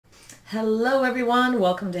Hello everyone,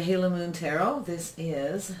 welcome to Halo Moon Tarot. This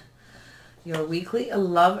is your weekly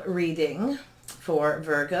love reading for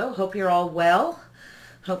Virgo. Hope you're all well.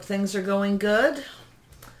 Hope things are going good.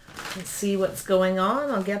 Let's see what's going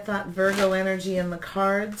on. I'll get that Virgo energy in the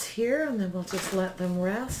cards here and then we'll just let them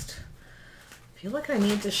rest. I feel like I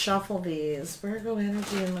need to shuffle these. Virgo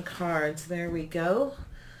energy in the cards. There we go.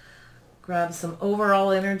 Grab some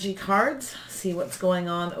overall energy cards. See what's going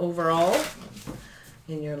on overall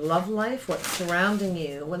in your love life, what's surrounding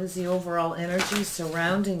you. What is the overall energy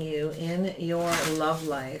surrounding you in your love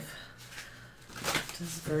life? What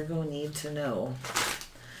does Virgo need to know?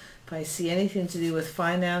 If I see anything to do with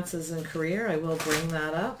finances and career, I will bring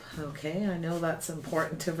that up. Okay, I know that's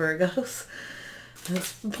important to Virgos.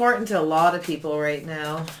 It's important to a lot of people right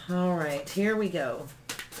now. All right, here we go.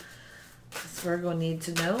 What does Virgo need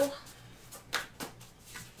to know?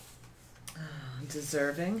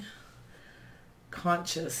 Deserving.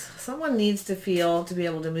 Conscious. Someone needs to feel, to be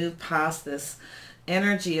able to move past this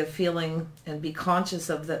energy of feeling and be conscious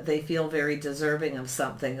of that they feel very deserving of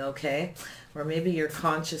something, okay? Or maybe you're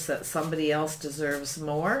conscious that somebody else deserves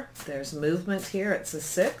more. There's movement here. It's a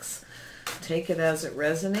 6. Take it as it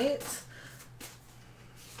resonates.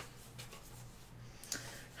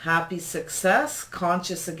 Happy success.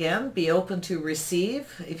 Conscious again. Be open to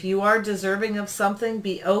receive. If you are deserving of something,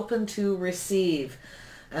 be open to receive.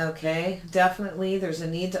 Okay, definitely there's a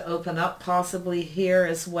need to open up possibly here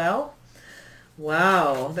as well.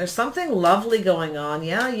 Wow, there's something lovely going on.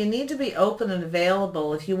 Yeah, you need to be open and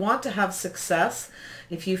available. If you want to have success,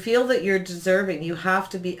 if you feel that you're deserving, you have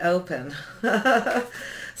to be open.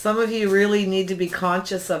 Some of you really need to be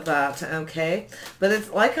conscious of that, okay? But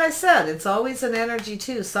it's like I said, it's always an energy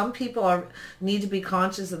too. Some people need to be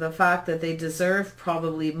conscious of the fact that they deserve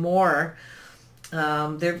probably more.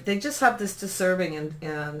 They just have this deserving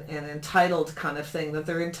and entitled kind of thing, that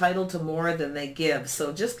they're entitled to more than they give.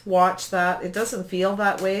 So just watch that. It doesn't feel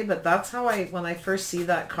that way, but that's how when I first see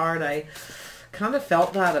that card, I kind of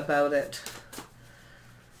felt that about it.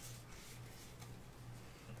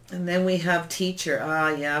 And then we have teacher. Ah,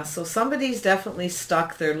 yeah. So somebody's definitely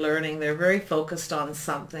stuck. They're learning. They're very focused on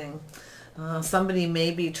something. Somebody may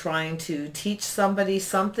be trying to teach somebody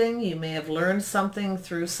something. You may have learned something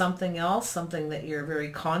through something else, something that you're very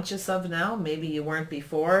conscious of now. Maybe you weren't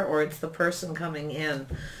before, or it's the person coming in.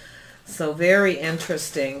 So very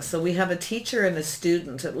interesting. So we have a teacher and a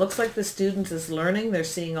student. It looks like the student is learning. They're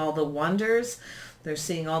seeing all the wonders. They're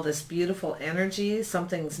seeing all this beautiful energy.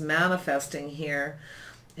 Something's manifesting here.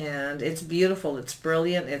 And it's beautiful, it's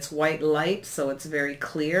brilliant, it's white light, so it's very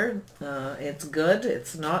clear. It's good,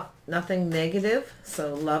 it's nothing negative,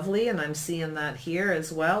 so lovely. And I'm seeing that here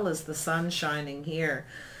as well as the sun shining here.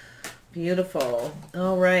 Beautiful.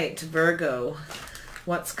 All right, Virgo.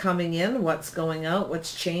 What's coming in, what's going out,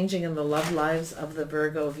 what's changing in the love lives of the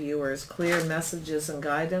Virgo viewers? Clear messages and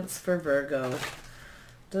guidance for Virgo. What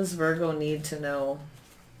does Virgo need to know?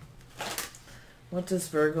 What does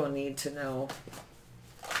Virgo need to know?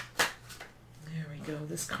 There we go.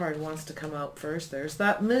 This card wants to come out first. There's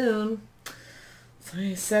that moon. So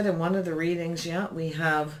I said in one of the readings, yeah, we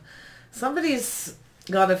have somebody's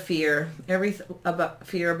got a fear.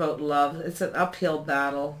 Fear about love. It's an uphill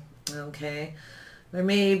battle. Okay. There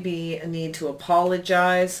may be a need to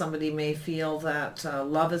apologize. Somebody may feel that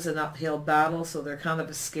love is an uphill battle, so they're kind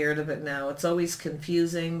of scared of it now. It's always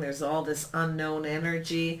confusing. There's all this unknown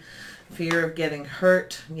energy. Fear of getting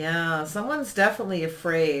hurt. Yeah, someone's definitely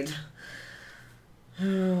afraid.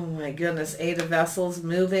 Oh my goodness, 8 of Vessels,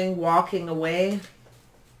 moving, walking away.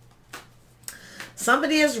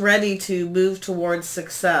 Somebody is ready to move towards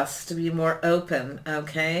success, to be more open,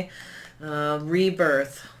 okay?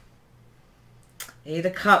 Rebirth. 8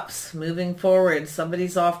 of Cups, moving forward.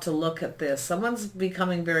 Somebody's off to look at this. Someone's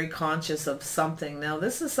becoming very conscious of something. Now,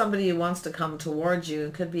 this is somebody who wants to come towards you.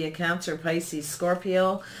 It could be a Cancer, Pisces,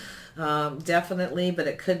 Scorpio. Definitely, but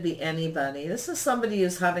it could be anybody. This is somebody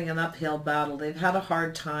who's having an uphill battle. They've had a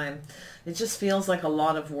hard time. It just feels like a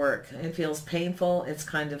lot of work. It feels painful. It's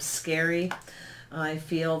kind of scary. I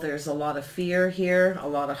feel there's a lot of fear here, a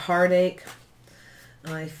lot of heartache.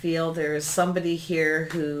 I feel there's somebody here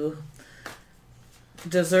who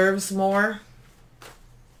deserves more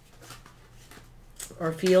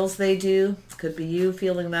or feels they do. Could be you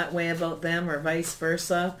feeling that way about them or vice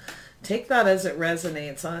versa. Take that as it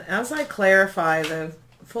resonates. As I clarify, the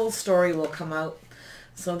full story will come out.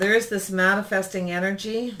 So there's this manifesting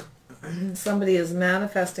energy. Somebody is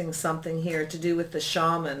manifesting something here to do with the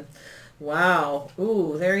shaman. Wow.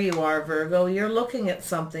 Ooh, there you are, Virgo. You're looking at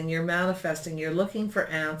something. You're manifesting. You're looking for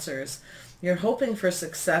answers. You're hoping for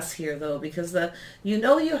success here, though, because you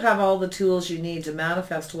know you have all the tools you need to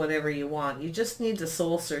manifest whatever you want. You just need to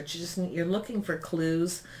soul search. You're looking for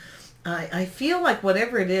clues. I feel like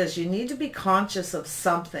whatever it is, you need to be conscious of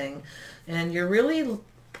something, and you're really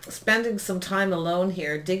spending some time alone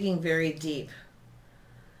here, digging very deep.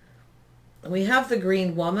 We have the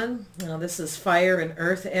green woman. Now, this is fire and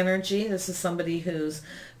earth energy. This is somebody who's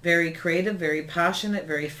very creative, very passionate,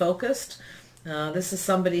 very focused. This is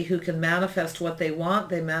somebody who can manifest what they want.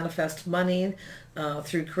 They manifest money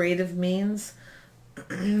through creative means.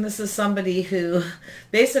 This is somebody who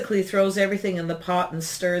basically throws everything in the pot and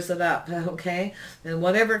stirs it up, okay? And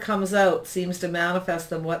whatever comes out seems to manifest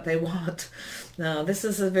them what they want. Now, this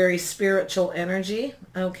is a very spiritual energy,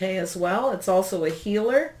 okay, as well. It's also a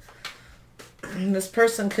healer. This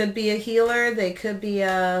person could be a healer. They could be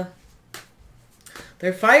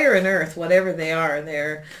they're fire and earth, whatever they are.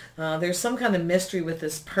 There's some kind of mystery with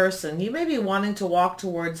this person. You may be wanting to walk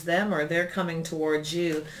towards them, or they're coming towards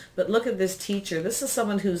you. But look at this teacher. This is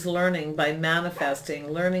someone who's learning by manifesting,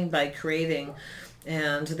 learning by creating.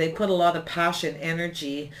 And they put a lot of passion,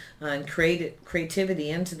 energy, and creativity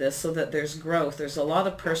into this so that there's growth. There's a lot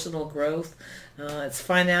of personal growth. It's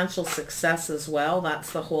financial success as well.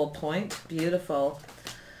 That's the whole point. Beautiful.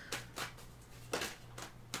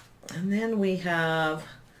 And then we have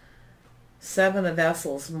Seven of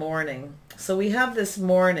Vessels, mourning. So we have this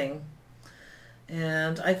mourning.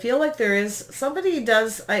 And I feel like there is,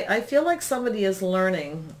 I feel like somebody is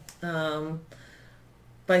learning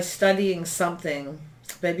by studying something,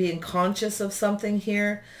 by being conscious of something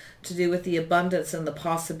here to do with the abundance and the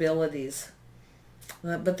possibilities.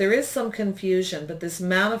 But there is some confusion, but this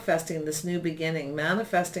manifesting, this new beginning,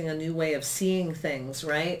 manifesting a new way of seeing things,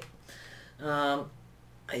 right?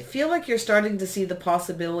 I feel like you're starting to see the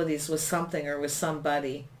possibilities with something or with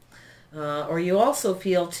somebody. Or you also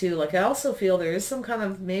feel too, like I also feel there is some kind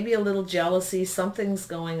of maybe a little jealousy. Something's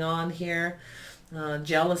going on here.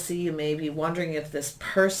 Jealousy, you may be wondering if this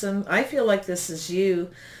person, I feel like this is you,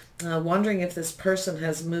 wondering if this person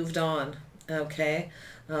has moved on, okay?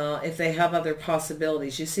 If they have other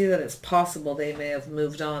possibilities. You see that it's possible they may have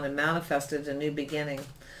moved on and manifested a new beginning.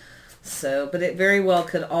 So, but it very well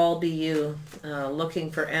could all be you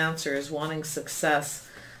looking for answers, wanting success.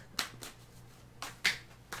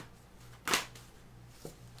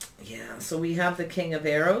 Yeah, so we have the King of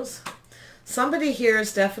Arrows. Somebody here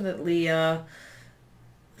is definitely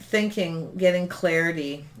thinking, getting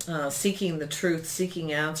clarity, seeking the truth,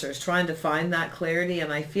 seeking answers, trying to find that clarity.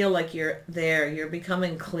 And I feel like you're there. You're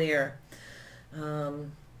becoming clear.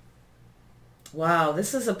 Wow,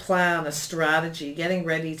 this is a plan, a strategy, getting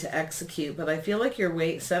ready to execute. But I feel like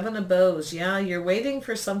you're Seven of Bows. Yeah, you're waiting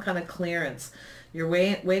for some kind of clearance. You're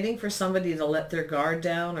waiting for somebody to let their guard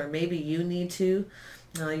down, or maybe you need to.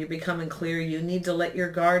 You're becoming clear. You need to let your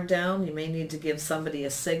guard down. You may need to give somebody a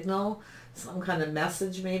signal, some kind of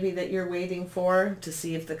message maybe that you're waiting for to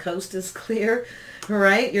see if the coast is clear,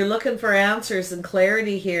 right? You're looking for answers and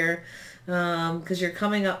clarity here. Because you're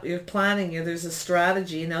coming up, you're planning, there's a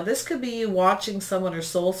strategy. Now this could be you watching someone or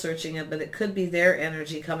soul searching it, but it could be their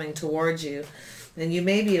energy coming towards you. And you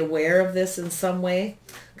may be aware of this in some way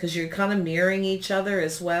because you're kind of mirroring each other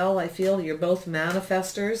as well. I feel you're both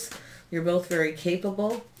manifestors. You're both very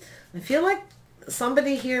capable. I feel like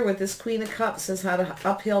somebody here with this Queen of Cups has had an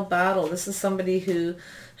uphill battle. This is somebody who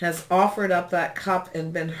has offered up that cup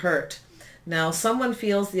and been hurt. Now someone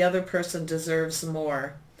feels the other person deserves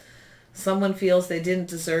more. Someone feels they didn't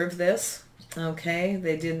deserve this, okay?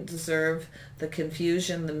 They didn't deserve the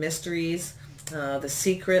confusion, the mysteries, the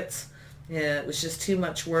secrets. Yeah, it was just too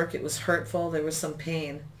much work. It was hurtful. There was some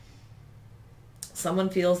pain. Someone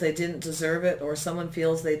feels they didn't deserve it, or someone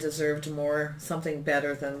feels they deserved more, something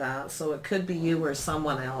better than that. So it could be you or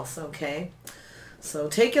someone else, okay? So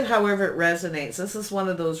take it however it resonates. This is one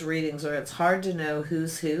of those readings where it's hard to know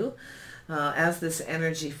who's who as this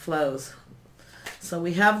energy flows. So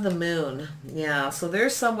we have the moon. Yeah, so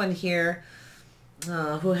there's someone here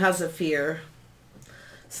who has a fear.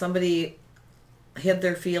 Somebody hid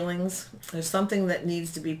their feelings. There's something that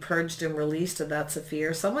needs to be purged and released, and that's a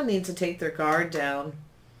fear. Someone needs to take their guard down.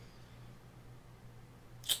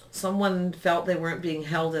 Someone felt they weren't being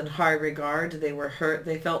held in high regard. They were hurt.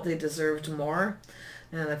 They felt they deserved more.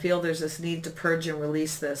 And I feel there's this need to purge and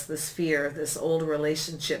release this fear, this old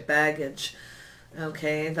relationship baggage.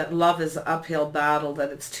 Okay, that love is an uphill battle,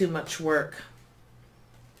 that it's too much work.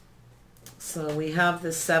 So we have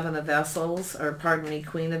this Seven of Vessels, or pardon me,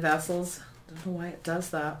 Queen of Vessels. I don't know why it does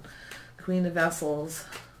that. Queen of Vessels.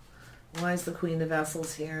 Why is the Queen of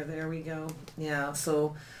Vessels here? There we go. Yeah,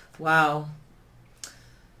 so, wow.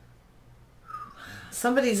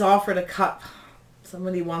 Somebody's offered a cup.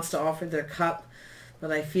 Somebody wants to offer their cup,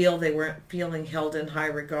 but I feel they weren't feeling held in high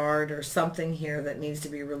regard, or something here that needs to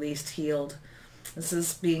be released, healed. This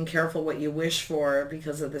is being careful what you wish for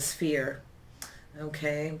because of this fear.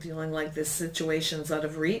 Okay, I'm feeling like this situation's out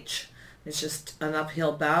of reach. It's just an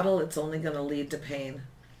uphill battle. It's only going to lead to pain.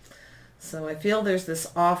 So I feel there's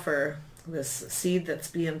this offer, this seed that's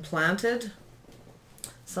being planted.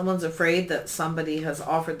 Someone's afraid that somebody has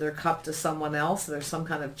offered their cup to someone else. There's some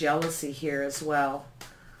kind of jealousy here as well.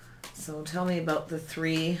 So tell me about the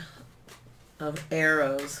Three of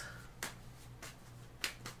Arrows.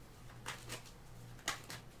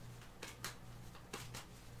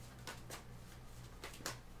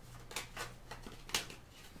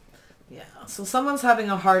 Yeah, so someone's having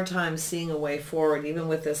a hard time seeing a way forward, even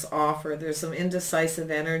with this offer. There's some indecisive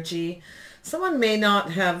energy. Someone may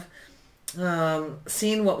not have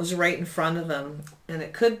seen what was right in front of them, and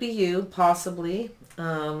it could be you, possibly,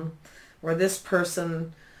 or this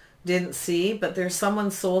person didn't see, but there's someone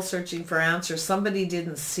soul searching for answers. Somebody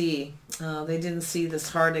didn't see. They didn't see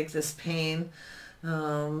this heartache, this pain.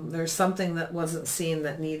 There's something that wasn't seen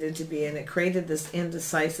that needed to be, and it created this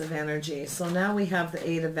indecisive energy. So now we have the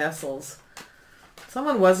Eight of Vessels.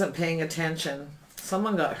 Someone wasn't paying attention.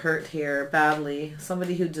 Someone got hurt here badly.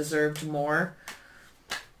 Somebody who deserved more.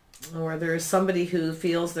 Or there's somebody who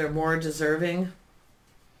feels they're more deserving.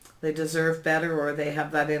 They deserve better, or they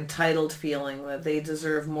have that entitled feeling that they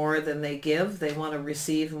deserve more than they give. They want to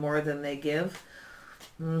receive more than they give.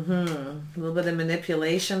 A little bit of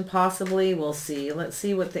manipulation possibly. We'll see. Let's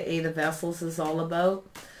see what the Eight of Vessels is all about.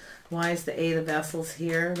 Why is the Eight of Vessels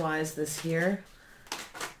here? Why is this here?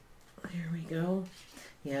 Here we go.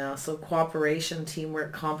 Yeah, so cooperation,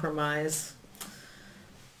 teamwork, compromise.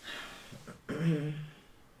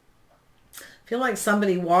 Feel like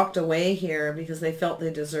somebody walked away here because they felt they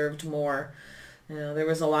deserved more. You know, there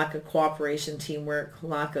was a lack of cooperation, teamwork,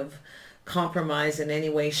 lack of compromise in any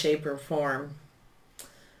way, shape, or form.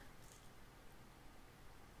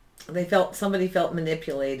 Somebody felt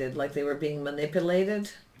manipulated, like they were being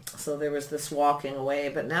manipulated. So there was this walking away.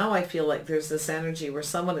 But now I feel like there's this energy where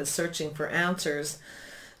someone is searching for answers.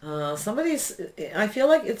 I feel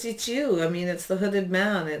like it's you. I mean, it's the hooded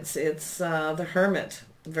man. It's the hermit.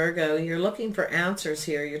 Virgo, you're looking for answers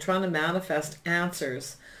here. You're trying to manifest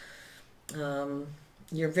answers.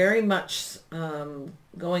 You're very much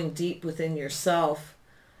going deep within yourself,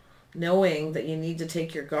 knowing that you need to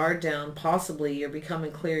take your guard down. Possibly you're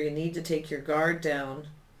becoming clear you need to take your guard down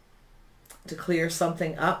to clear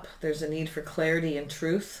something up. There's a need for clarity and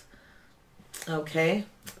truth. Okay,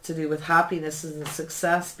 to do with happiness and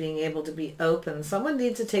success, being able to be open. Someone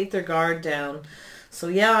needs to take their guard down. So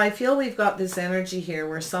yeah, I feel we've got this energy here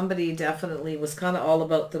where somebody definitely was kind of all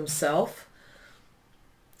about themselves.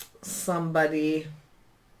 Somebody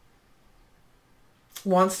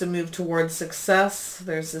wants to move towards success.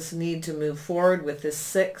 There's this need to move forward with this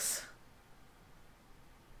 6.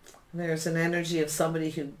 There's an energy of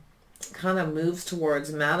somebody who kind of moves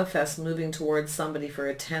towards, manifests moving towards somebody for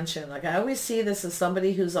attention. Like I always see this as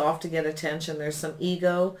somebody who's off to get attention. There's some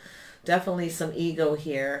ego, definitely some ego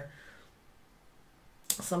here.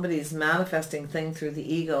 Somebody's manifesting thing through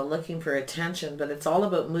the ego, looking for attention, but it's all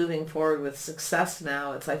about moving forward with success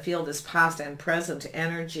now. I feel this past and present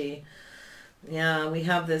energy. Yeah, we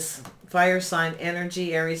have this fire sign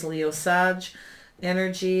energy, Aries, Leo, Sag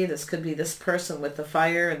energy. This could be this person with the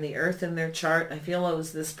fire and the earth in their chart. I feel it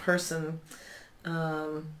was this person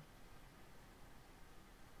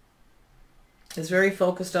is very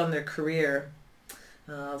focused on their career.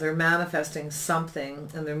 They're manifesting something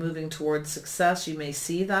and they're moving towards success. You may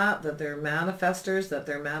see that they're manifestors, that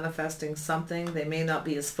they're manifesting something. They may not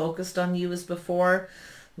be as focused on you as before.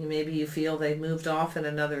 Maybe you feel they moved off in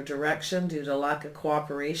another direction due to lack of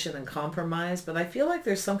cooperation and compromise. But I feel like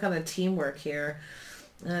there's some kind of teamwork here.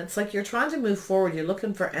 It's like you're trying to move forward. You're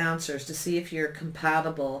looking for answers to see if you're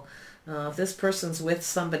compatible. If this person's with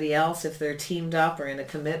somebody else, if they're teamed up or in a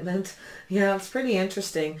commitment. Yeah, it's pretty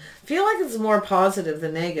interesting. I feel like it's more positive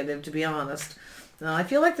than negative, to be honest. I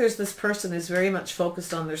feel like there's this person who's very much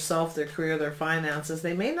focused on their self, their career, their finances.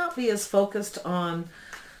 They may not be as focused on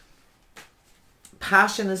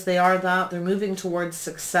passion as they are that. They're moving towards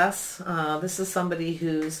success. This is somebody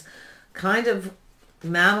who's kind of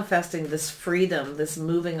manifesting this freedom, this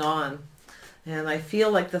moving on. And I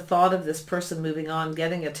feel like the thought of this person moving on,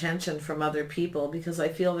 getting attention from other people, because I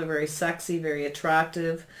feel they're very sexy, very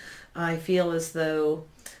attractive. I feel as though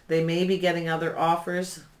they may be getting other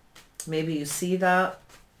offers. Maybe you see that.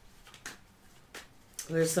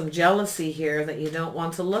 There's some jealousy here that you don't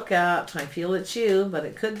want to look at. I feel it's you, but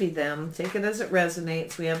it could be them. Take it as it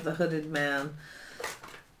resonates. We have the hooded man.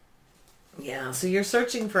 Yeah, so you're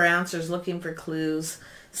searching for answers, looking for clues,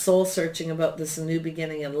 soul searching about this new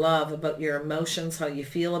beginning in love, about your emotions, how you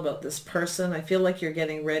feel about this person. I feel like you're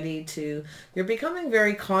getting ready to, you're becoming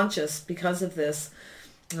very conscious because of this,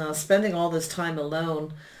 spending all this time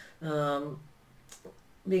alone,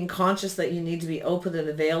 being conscious that you need to be open and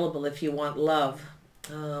available if you want love.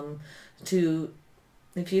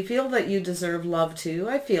 If you feel that you deserve love too,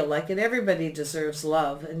 I feel like it, everybody deserves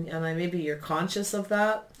love, and maybe you're conscious of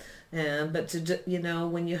that. But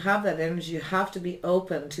when you have that energy, you have to be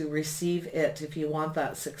open to receive it. If you want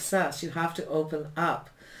that success, you have to open up.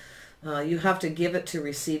 You have to give it to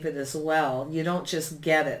receive it as well. You don't just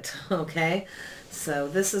get it, okay? So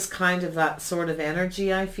this is kind of that sort of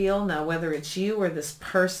energy I feel. Now, whether it's you or this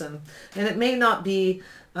person, and it may not be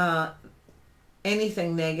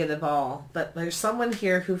anything negative at all, but there's someone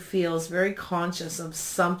here who feels very conscious of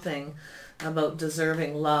something about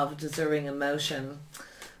deserving love, deserving emotion.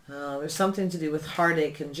 There's something to do with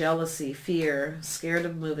heartache and jealousy, fear, scared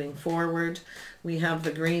of moving forward. We have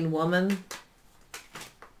the green woman.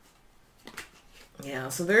 Yeah,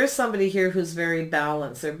 so there is somebody here who's very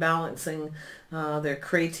balanced. They're balancing their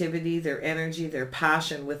creativity, their energy, their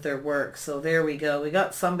passion with their work. So there we go. We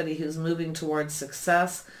got somebody who's moving towards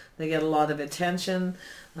success. They get a lot of attention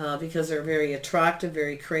because they're very attractive,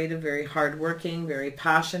 very creative, very hardworking, very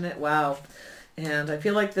passionate. Wow. And I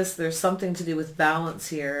feel like there's something to do with balance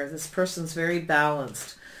here. This person's very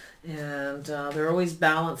balanced, and they're always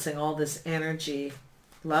balancing all this energy.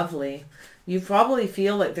 Lovely. You probably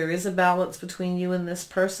feel like there is a balance between you and this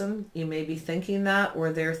person. You may be thinking that,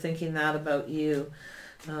 or they're thinking that about you,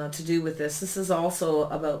 to do with this. This is also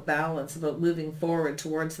about balance, about moving forward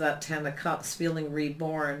towards that 10 of Cups, feeling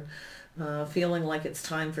reborn, feeling like it's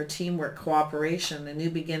time for teamwork, cooperation, a new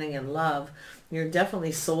beginning in love. You're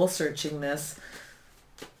definitely soul searching this.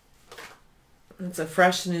 It's a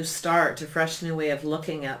fresh new start, a fresh new way of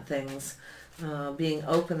looking at things, being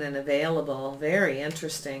open and available. Very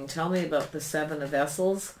interesting. Tell me about the 7 of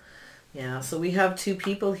Vessels. Yeah, so we have 2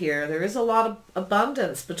 people here. There is a lot of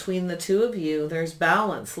abundance between the 2 of you. There's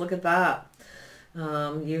balance. Look at that.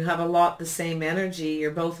 You have a lot the same energy.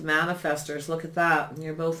 You're both manifestors. Look at that.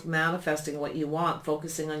 You're both manifesting what you want,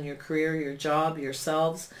 focusing on your career, your job,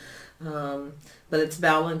 yourselves. But it's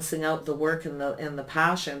balancing out the work and the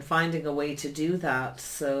passion, finding a way to do that.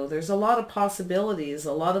 So there's a lot of possibilities,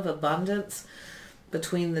 a lot of abundance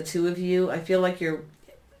between the 2 of you. I feel like you're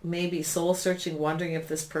maybe soul searching, wondering if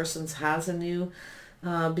this person has a new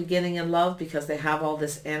beginning in love because they have all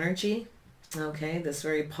this energy. Okay, this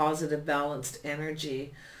very positive, balanced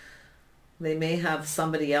energy. They may have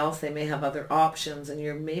somebody else, they may have other options, and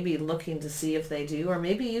you're maybe looking to see if they do, or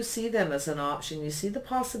maybe you see them as an option. You see the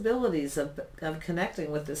possibilities of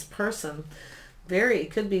connecting with this person. It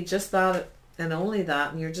could be just that and only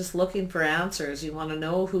that, and you're just looking for answers. You want to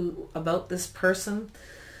know about this person.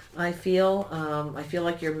 I feel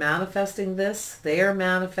like you're manifesting this. They are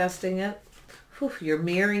manifesting it. Whew, you're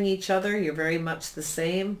mirroring each other. You're very much the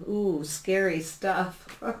same. Ooh, scary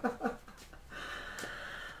stuff.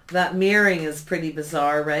 That mirroring is pretty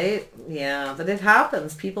bizarre, right? Yeah, but it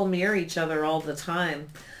happens. People mirror each other all the time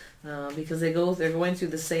because they're going through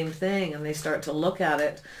the same thing, and they start to look at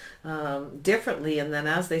it differently. And then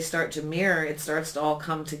as they start to mirror, it starts to all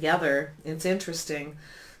come together. It's interesting.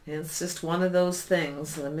 It's just one of those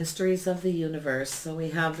things, the mysteries of the universe. So we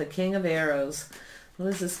have the King of Arrows. What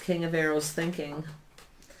is this King of Arrows thinking?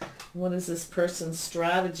 What is this person's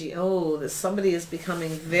strategy? Oh, somebody is becoming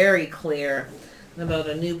very clear about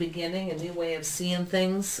a new beginning, a new way of seeing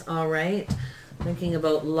things. All right. Thinking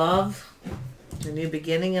about love, a new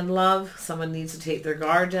beginning in love. Someone needs to take their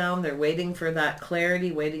guard down. They're waiting for that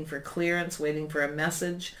clarity, waiting for clearance, waiting for a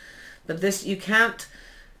message. But this, you can't,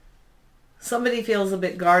 somebody feels a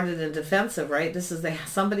bit guarded and defensive, right?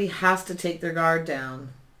 Somebody has to take their guard down.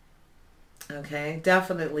 Okay,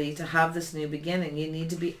 definitely to have this new beginning, you need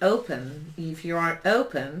to be open. If you aren't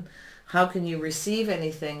open, how can you receive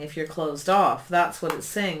anything if you're closed off? That's what it's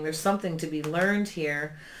saying. There's something to be learned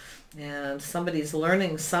here, and somebody's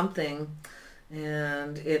learning something,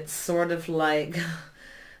 and it's sort of like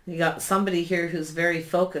you got somebody here who's very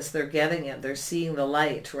focused. They're getting it. They're seeing the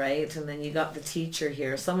light, right? And then you got the teacher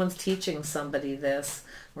here. Someone's teaching somebody this,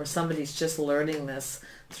 or somebody's just learning this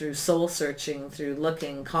through soul searching, through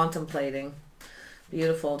looking, contemplating.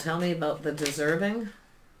 Beautiful. Tell me about the deserving.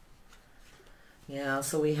 Yeah,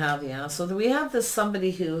 so we have this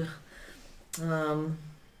somebody who,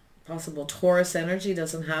 possible Taurus energy,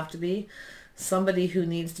 doesn't have to be. Somebody who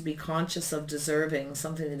needs to be conscious of deserving,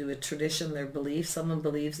 something to do with tradition, their belief. Someone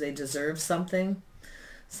believes they deserve something.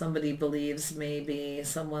 Somebody believes maybe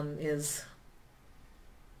someone is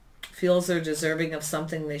feels they're deserving of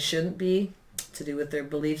something they shouldn't be, to do with their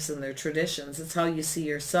beliefs and their traditions. It's how you see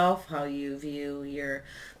yourself, how you view your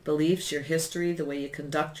beliefs, your history, the way you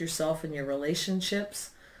conduct yourself in your relationships.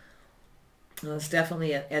 It's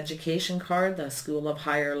definitely an education card, the School of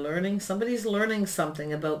Higher Learning. Somebody's learning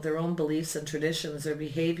something about their own beliefs and traditions, their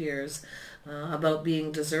behaviors, about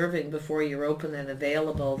being deserving before you're open and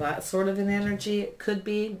available. That sort of an energy it could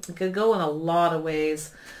be. It could go in a lot of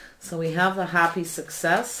ways. So we have the happy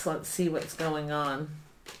success. Let's see what's going on.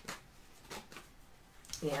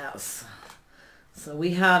 Yes. So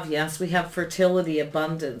we have, yes, we have fertility,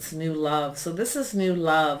 abundance, new love. So this is new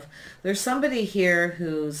love. There's somebody here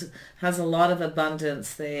has a lot of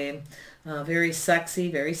abundance. They very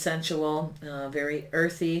sexy, very sensual, very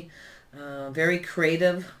earthy, very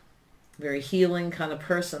creative, very healing kind of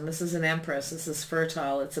person. This is an empress. This is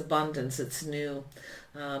fertile. It's abundance. It's new.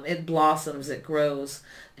 It blossoms. It grows.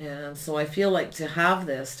 And so I feel like to have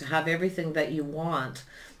this, to have everything that you want,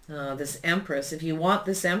 this empress, if you want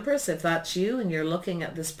this empress, if that's you and you're looking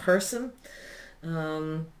at this person,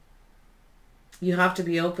 you have to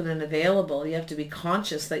be open and available. You have to be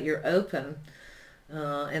conscious that you're open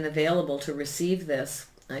and available to receive this.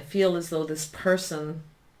 I feel as though this person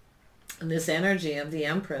and this energy of the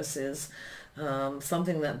empress is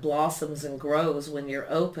something that blossoms and grows when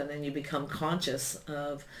you're open and you become conscious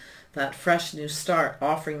of that fresh new start,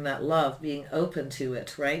 offering that love, being open to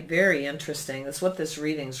it, right? Very interesting. That's what this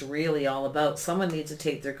reading's really all about. Someone needs to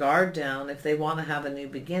take their guard down if they want to have a new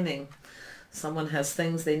beginning. Someone has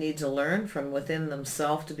things they need to learn from within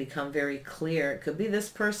themselves to become very clear. It could be this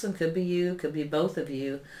person, could be you, could be both of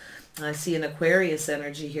you. I see an Aquarius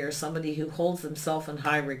energy here, somebody who holds themselves in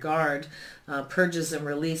high regard, purges and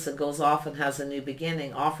release and goes off and has a new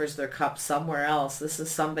beginning, offers their cup somewhere else. This is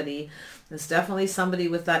somebody, it's definitely somebody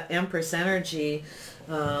with that Empress energy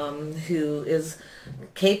who is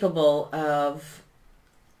capable of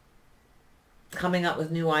coming up with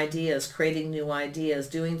new ideas, creating new ideas,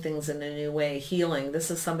 doing things in a new way, healing. This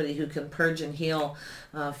is somebody who can purge and heal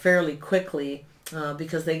fairly quickly.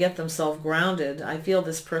 Because they get themselves grounded. I feel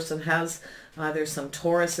this person has either some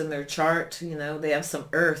Taurus in their chart, you know, they have some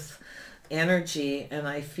earth energy, and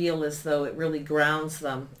I feel as though it really grounds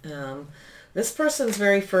them. This person's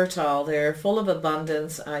very fertile. They're full of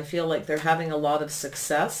abundance. I feel like they're having a lot of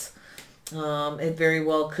success. It very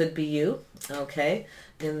well could be you, okay,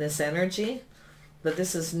 in this energy. But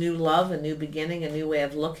this is new love, a new beginning, a new way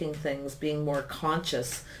of looking things, being more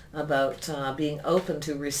conscious about being open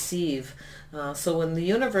to receive. So when the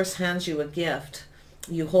universe hands you a gift,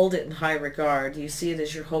 you hold it in high regard. You see it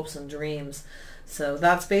as your hopes and dreams. So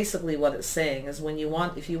that's basically what it's saying, is when you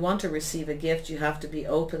want, if you want to receive a gift, you have to be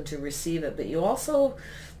open to receive it. But you also,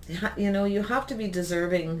 you know, you have to be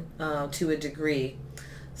deserving to a degree.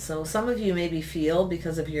 So some of you maybe feel,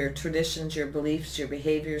 because of your traditions, your beliefs, your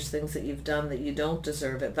behaviors, things that you've done, that you don't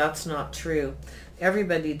deserve it. That's not true.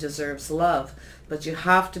 Everybody deserves love, but you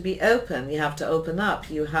have to be open. You have to open up.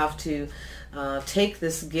 You have to take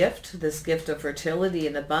this gift of fertility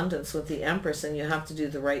and abundance with the Empress, and you have to do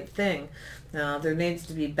the right thing. There needs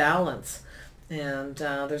to be balance. And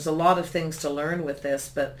there's a lot of things to learn with this,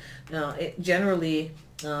 but generally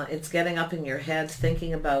it's getting up in your head,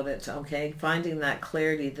 thinking about it, okay, finding that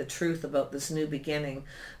clarity, the truth about this new beginning.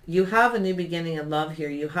 You have a new beginning in love here.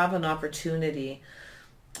 You have an opportunity.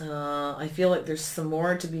 I feel like there's some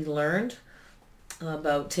more to be learned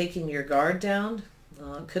about taking your guard down.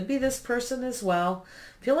 Could be this person as well.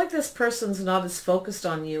 I feel like this person's not as focused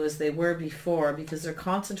on you as they were before, because they're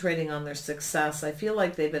concentrating on their success. I feel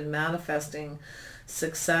like they've been manifesting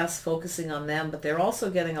success, focusing on them, but they're also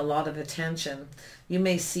getting a lot of attention. You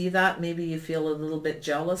may see that. Maybe you feel a little bit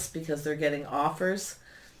jealous because they're getting offers.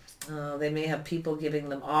 They may have people giving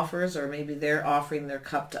them offers, or maybe they're offering their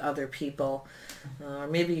cup to other people. Or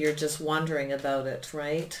maybe you're just wondering about it,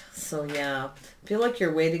 right? So yeah, I feel like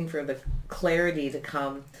you're waiting for the clarity to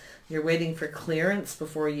come. You're waiting for clearance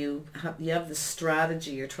before you have this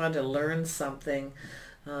strategy. You're trying to learn something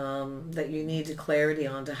that you need clarity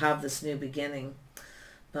on to have this new beginning.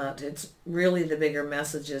 But it's really, the bigger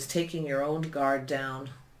message is taking your own guard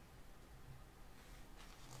down.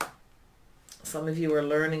 Some of you are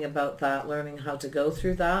learning about that, learning how to go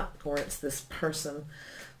through that, or it's this person.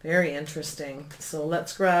 Very interesting. So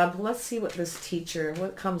let's see what this teacher,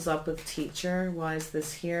 what comes up with teacher. Why is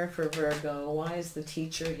this here for Virgo? Why is the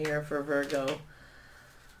teacher here for Virgo?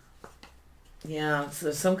 Yeah, so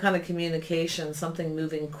there's some kind of communication, something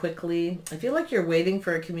moving quickly. I feel like you're waiting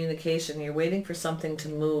for a communication. You're waiting for something to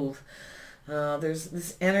move. There's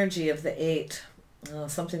this energy of the 8,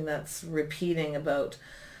 something that's repeating about,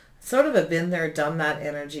 sort of a been there, done that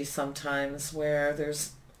energy sometimes, where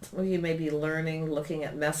there's Some of you may be learning, looking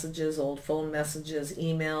at messages, old phone messages,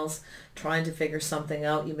 emails, trying to figure something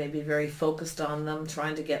out. You may be very focused on them,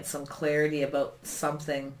 trying to get some clarity about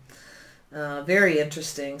something. Very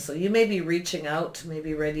interesting. So you may be reaching out,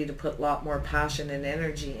 maybe ready to put a lot more passion and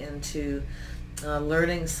energy into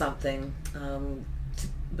learning something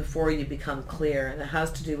before you become clear. And it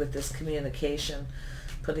has to do with this communication,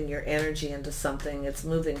 putting your energy into something. It's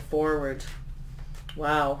moving forward.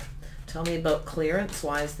 Wow. Tell me about clearance.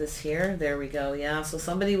 Why is this here? There we go. Yeah, so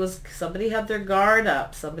somebody had their guard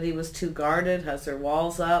up. Somebody was too guarded, has their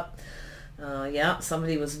walls up. Yeah,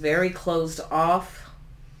 somebody was very closed off,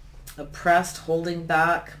 oppressed, holding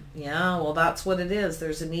back. Yeah, well, that's what it is.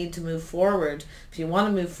 There's a need to move forward. If you want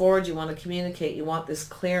to move forward, you want to communicate, you want this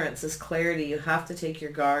clearance, this clarity, you have to take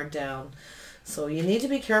your guard down. So you need to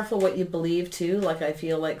be careful what you believe too. Like I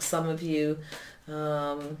feel like some of you,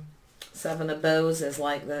 Seven of Bows is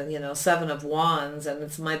like the, Seven of Wands, and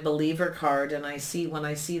it's my believer card. And when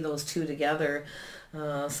I see those two together,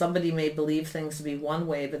 somebody may believe things to be one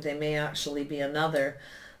way, but they may actually be another.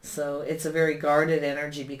 So it's a very guarded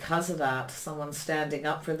energy because of that. Someone's standing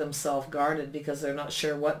up for themselves, guarded, because they're not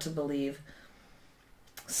sure what to believe.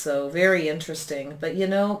 So very interesting. But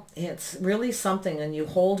it's really something, and you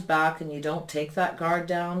hold back and you don't take that guard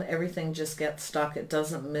down, everything just gets stuck. It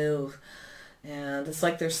doesn't move. And it's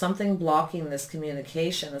like there's something blocking this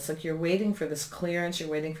communication. It's like you're waiting for this clearance, you're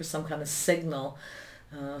waiting for some kind of signal,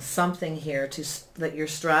 something here that you're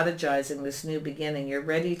strategizing this new beginning. You're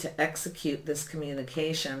ready to execute this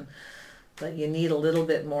communication, but you need a little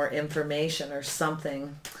bit more information or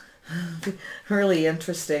something. Really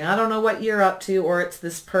interesting. I don't know what you're up to, or it's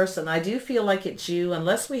this person. I do feel like it's you,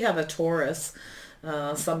 unless we have a Taurus,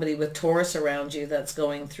 somebody with Taurus around you that's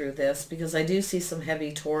going through this, because I do see some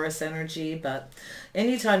heavy Taurus energy. But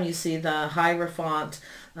anytime you see the Hierophant,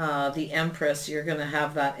 the Empress, you're going to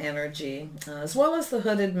have that energy, as well as the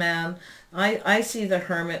Hooded Man. I see the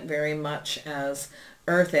Hermit very much as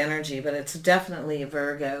earth energy, but it's definitely a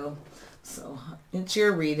Virgo. So it's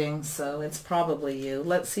your reading, so it's probably you.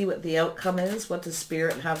 Let's see what the outcome is. What does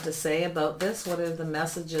Spirit have to say about this? What are the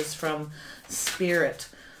messages from Spirit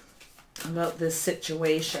about this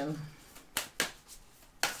situation?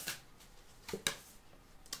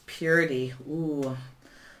 Purity. Ooh.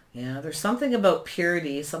 Yeah, there's something about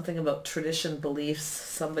purity, something about tradition, beliefs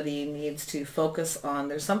somebody needs to focus on.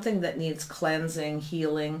 There's something that needs cleansing,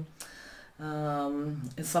 healing.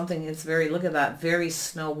 It's something, it's very, look at that, very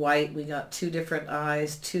Snow White. We got two different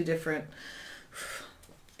eyes, two different,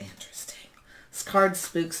 interesting. This card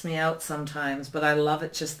spooks me out sometimes, but I love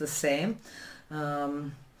it just the same.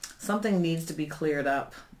 Something needs to be cleared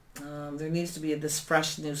up. There needs to be this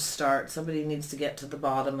fresh new start. Somebody needs to get to the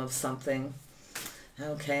bottom of something.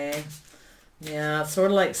 Okay. Yeah, it's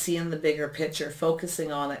sort of like seeing the bigger picture,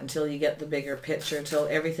 focusing on it until you get the bigger picture, until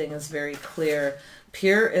everything is very clear.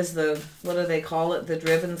 Pure is the, what do they call it? The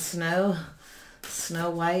driven snow? Snow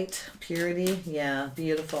White, purity. Yeah,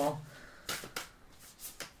 beautiful.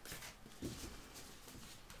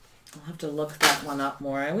 I'll have to look that one up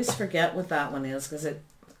more. I always forget what that one is because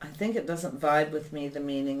I think it doesn't vibe with me, the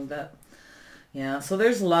meaning, but yeah. So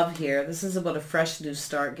there's love here. This is about a fresh new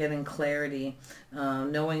start, getting clarity,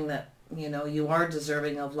 knowing that, you are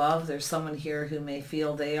deserving of love. There's someone here who may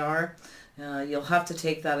feel they are. You'll have to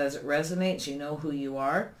take that as it resonates. You know who you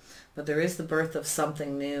are. But there is the birth of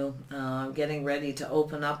something new, getting ready to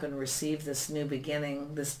open up and receive this new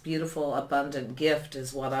beginning. This beautiful, abundant gift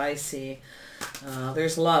is what I see.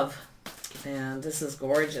 There's love. And this is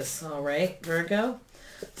gorgeous. All right, Virgo.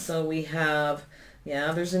 So we have,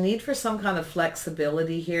 yeah, there's a need for some kind of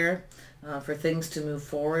flexibility here. For things to move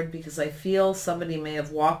forward, because I feel somebody may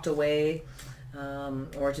have walked away,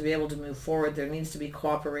 or to be able to move forward there needs to be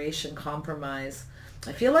cooperation, compromise.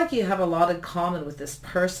 I feel like you have a lot in common with this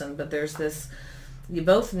person, but there's this, you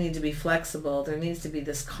both need to be flexible. There needs to be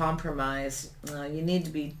this compromise. You need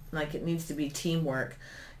to be, like, it needs to be teamwork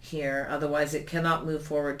here, otherwise it cannot move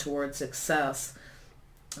forward towards success.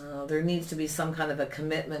 There needs to be some kind of a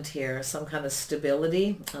commitment here, some kind of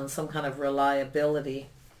stability, and some kind of reliability.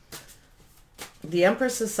 The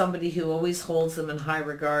Empress is somebody who always holds them in high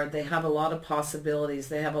regard. They have a lot of possibilities.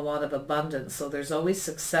 They have a lot of abundance. So there's always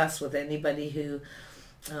success with anybody who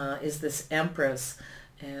is this Empress.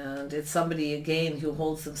 And it's somebody, again, who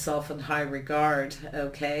holds themselves in high regard,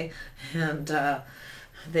 okay? And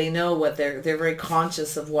they know what they're very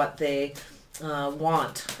conscious of what they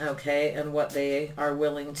want, okay? And what they are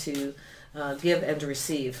willing to give and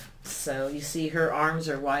receive. So you see her arms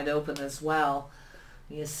are wide open as well.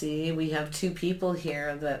 You see, we have two people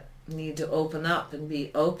here that need to open up and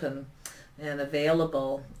be open and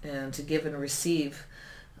available and to give and receive.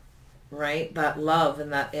 right? That love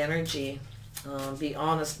and that energy. Be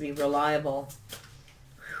honest, be reliable.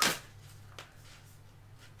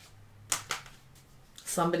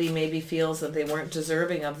 Somebody maybe feels that they weren't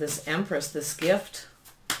deserving of this Empress, this gift.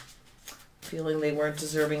 Feeling they weren't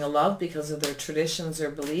deserving of love because of their traditions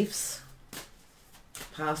or beliefs.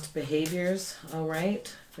 Past behaviors. All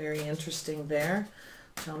right. Very interesting there.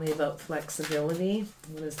 Tell me about flexibility.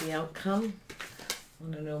 What is the outcome? I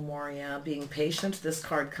want to know more. Yeah, being patient. This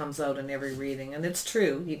card comes out in every reading. And it's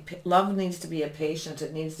true. Love needs to be a patient.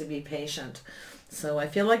 It needs to be patient. So I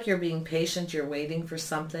feel like you're being patient. You're waiting for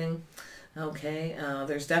something. Okay,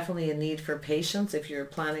 there's definitely a need for patience if you're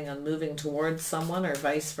planning on moving towards someone or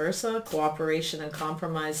vice versa. Cooperation and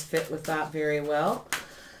compromise fit with that very well.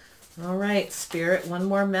 All right, Spirit, one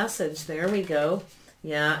more message. There we go.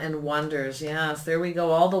 Yeah, and wonders. Yes, there we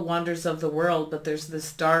go. All the wonders of the world, but there's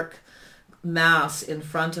this dark mass in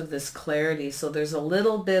front of this clarity. So there's a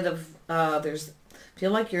little bit of,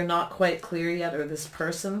 feel like you're not quite clear yet, or this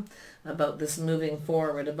person, about this moving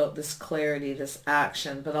forward, about this clarity, this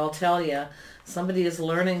action. But I'll tell you, somebody is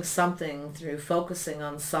learning something through focusing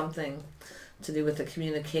on something to do with the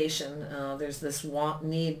communication. There's this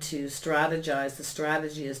need to strategize. The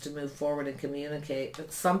strategy is to move forward and communicate,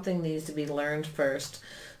 but something needs to be learned first.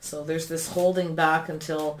 So there's this holding back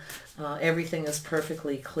until everything is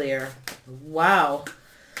perfectly clear. Wow.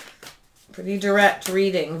 Pretty direct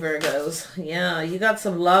reading, Virgos. Yeah, you got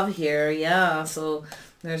some love here. Yeah, so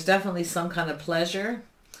there's definitely some kind of pleasure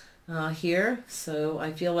here. So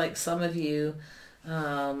I feel like some of you,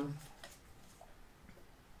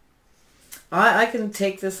 I can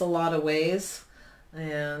take this a lot of ways,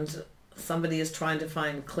 and somebody is trying to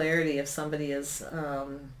find clarity. If somebody is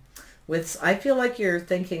I feel like you're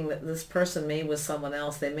thinking that this person may with someone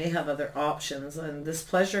else. They may have other options, and this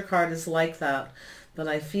pleasure card is like that. But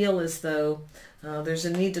I feel as though there's a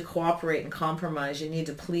need to cooperate and compromise. You need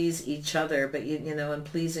to please each other, but you know, and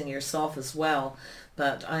pleasing yourself as well.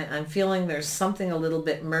 But I'm feeling there's something a little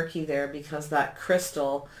bit murky there, because that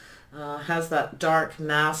crystal has that dark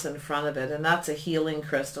mass in front of it, and that's a healing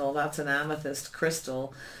crystal. That's an amethyst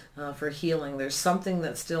crystal for healing. There's something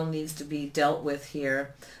that still needs to be dealt with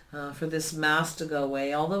here for this mass to go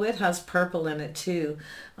away. Although it has purple in it too,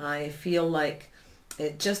 I feel like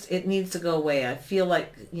it needs to go away. I feel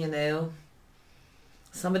like, you know,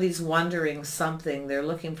 somebody's wondering something. They're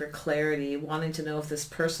looking for clarity, wanting to know if this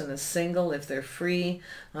person is single, if they're free,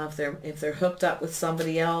 if they're hooked up with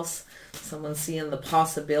somebody else. Someone's seeing the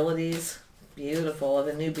possibilities, beautiful, of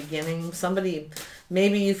a new beginning. Somebody,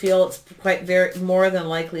 maybe you feel it's more than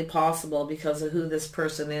likely possible because of who this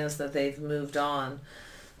person is that they've moved on.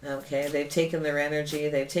 Okay, they've taken their energy,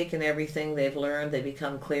 they've taken everything they've learned, they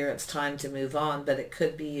become clear, it's time to move on, but it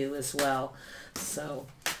could be you as well. So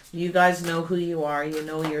you guys know who you are, you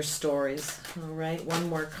know your stories. All right, one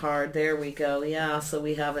more card. There we go. Yeah, so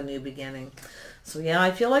we have a new beginning. So yeah, I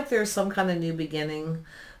feel like there's some kind of new beginning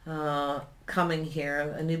coming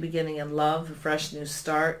here, a new beginning in love, a fresh new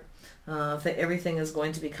start. Everything is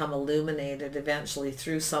going to become illuminated eventually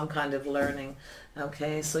through some kind of learning.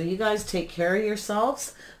 Okay, so you guys take care of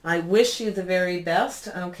yourselves. I wish you the very best.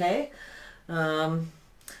 Okay,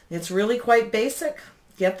 it's really quite basic.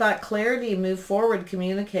 Get that clarity, move forward,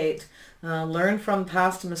 communicate, learn from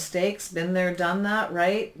past mistakes. Been there, done that,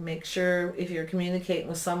 right? Make sure if you're communicating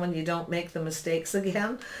with someone, you don't make the mistakes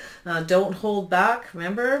again. Don't hold back.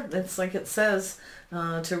 Remember, it's like it says,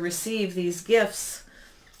 to receive these gifts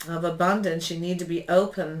of abundance, you need to be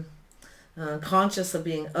open, conscious of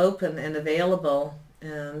being open and available.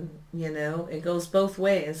 And you know, it goes both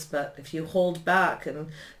ways. But if you hold back and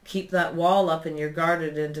keep that wall up and you're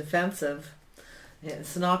guarded and defensive,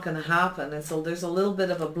 it's not going to happen. There's a little bit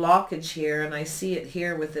of a blockage here, and I see it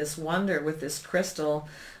here with this wonder, with this crystal.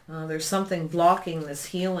 There's something blocking this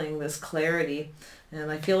healing, this clarity, and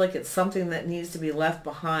I feel like it's something that needs to be left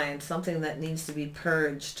behind, something that needs to be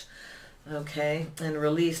purged. Okay, and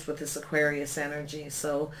released with this Aquarius energy.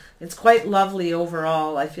 So it's quite lovely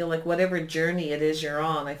overall. I feel like whatever journey it is you're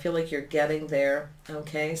on, I feel like you're getting there.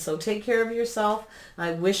 Okay, so take care of yourself.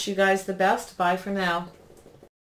 I wish you guys the best. Bye for now.